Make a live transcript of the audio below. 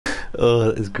Oh,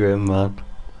 that is grim, man.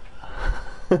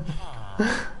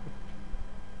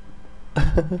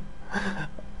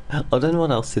 I don't know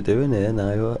what else to do in here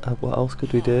now. What else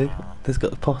could we do? There's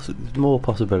got more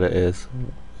possibilities.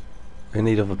 We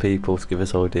need other people to give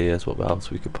us ideas what else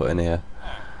we could put in here.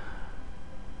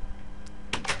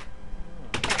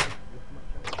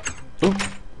 Oh!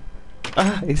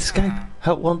 Ah, escape!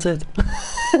 Help wanted!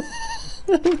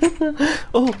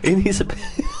 Oh, he needs a bit.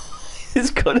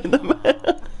 He's got in the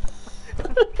mouth.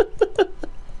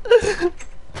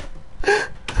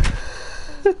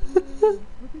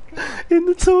 In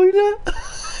the toilet.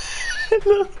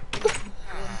 Look.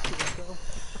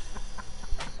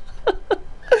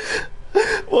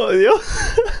 What are the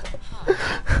odds?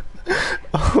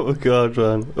 Oh my god,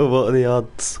 man. Oh, what are the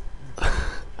odds?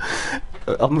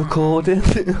 I'm recording.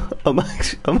 I'm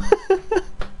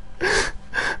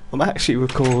actually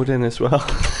recording as well.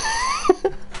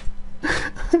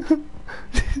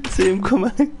 See him come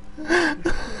out.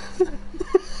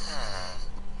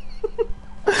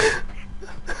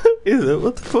 Is it?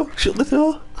 What the fuck? Shut the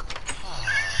door.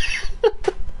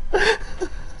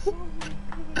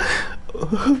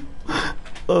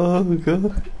 Oh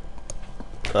god.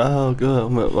 Oh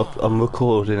god, I'm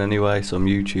recording anyway, so I'm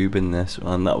YouTubing this,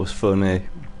 man. That was funny.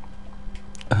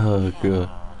 Oh god.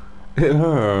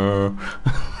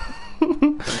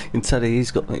 Instead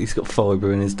he's got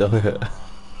fibre in his diet.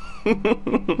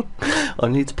 I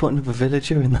need to put another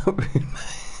villager in that room.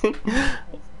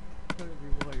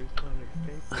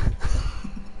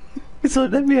 It's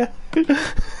like, let me out.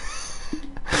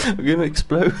 I'm gonna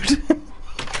explode.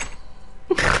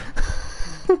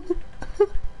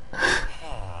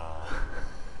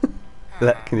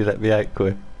 Can you let me out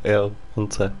quick? Yeah, one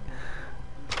sec.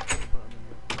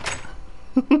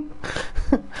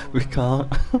 We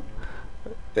can't.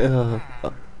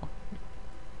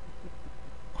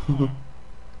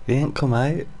 He ain't come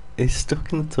out. He's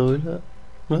stuck in the toilet.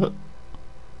 Look.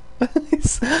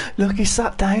 Look, he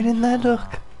sat down in there,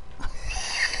 look.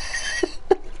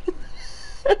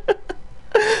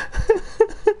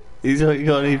 He's like,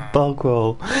 got any bog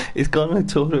roll. He's got no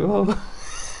toilet roll.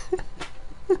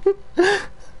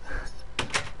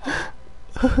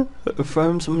 Throw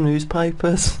him some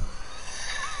newspapers.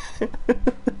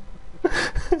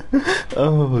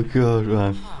 Oh my god,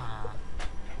 man.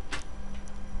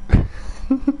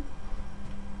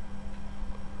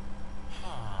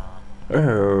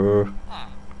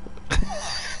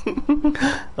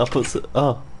 I'll put some,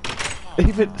 oh,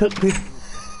 even look the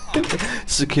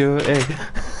security.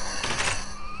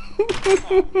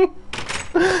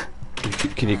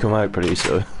 Can you come out,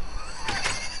 producer?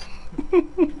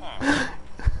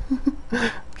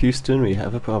 Houston, we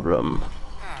have a problem.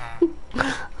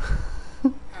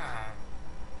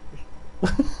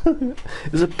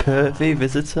 There's a pervy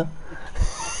visitor.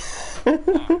 It's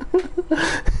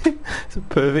a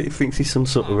pervy, he thinks he's some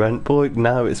sort of rent boy.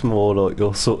 Now it's more like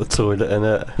your sort of toilet,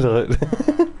 innit? Like,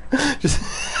 just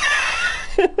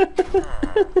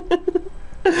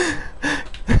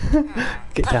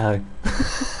get down.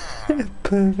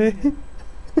 Pervy.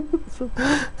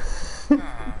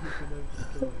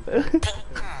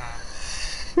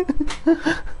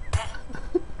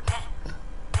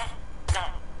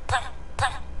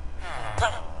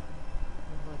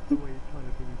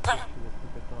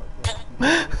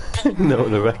 No,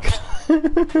 the record.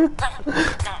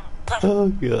 Oh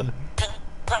god.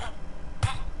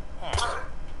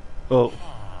 Oh,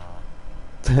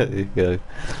 there you go.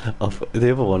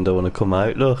 The other one don't want to come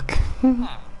out. Look.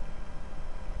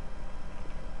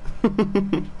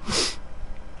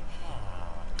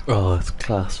 Oh, it's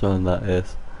class, man. That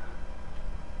is.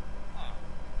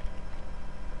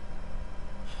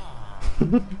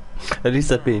 At least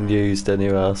they're being used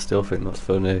anyway. I still think that's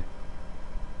funny.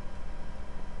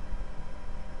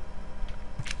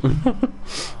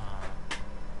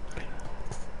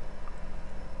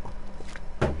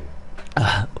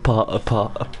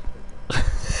 Apart.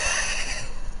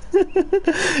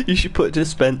 You should put a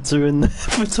dispenser in there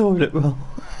for toilet roll.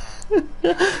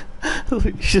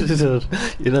 You should have done,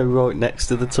 you know, right next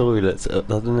to the toilets. I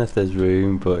don't know if there's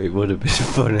room, but it would have been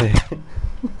funny.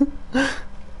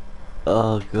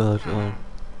 Oh god.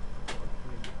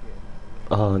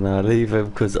 Oh no, leave him,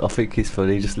 because I think he's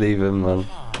funny. Just leave him, man.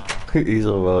 He's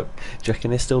alright. Do you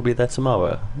reckon he'll still be there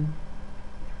tomorrow?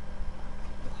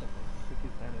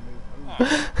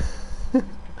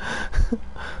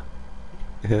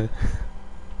 Yeah.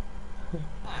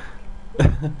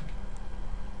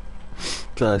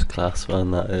 That is class,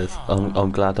 man, that is.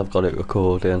 I'm glad I've got it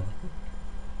recording.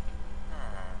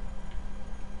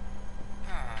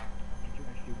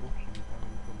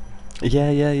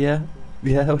 Yeah.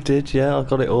 Yeah, I did. Yeah, I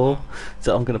got it all.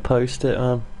 So I'm gonna post it,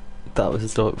 man. That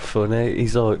was like funny.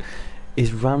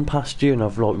 He's ran past you, and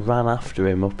I've like ran after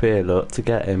him up here, look, to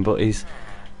get him. But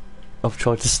I've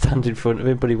tried to stand in front of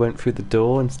him, but he went through the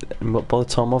door, and by the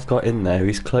time I've got in there,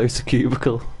 he's closed the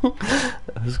cubicle.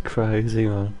 That was crazy,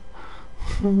 man.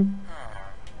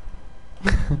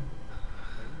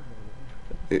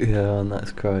 Yeah, and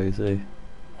that's crazy.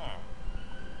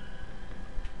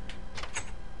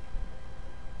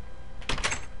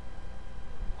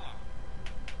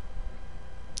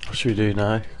 What should we do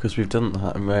now? Because we've done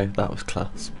that, and that was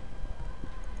class.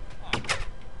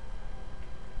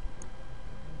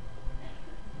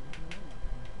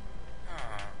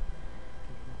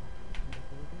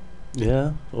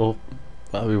 Yeah, or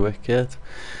that'd be wicked.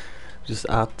 Just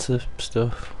add to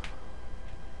stuff.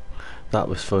 That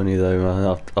was funny though,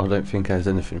 man. I don't think there's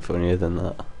anything funnier than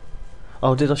that.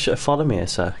 Oh, did I follow me a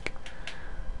sec?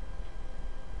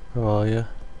 Where are you?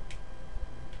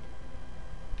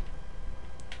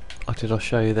 Oh, did I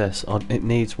show you this? Oh, it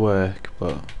needs work,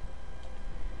 but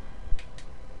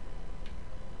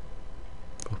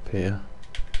up here.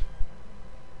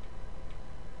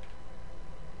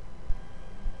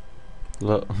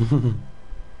 Look. Have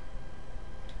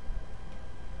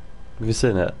you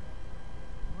seen it?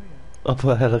 Up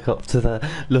a helicopter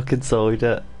there. Look inside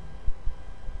it.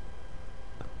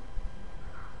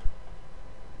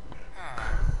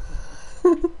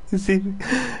 It's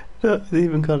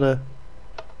even got a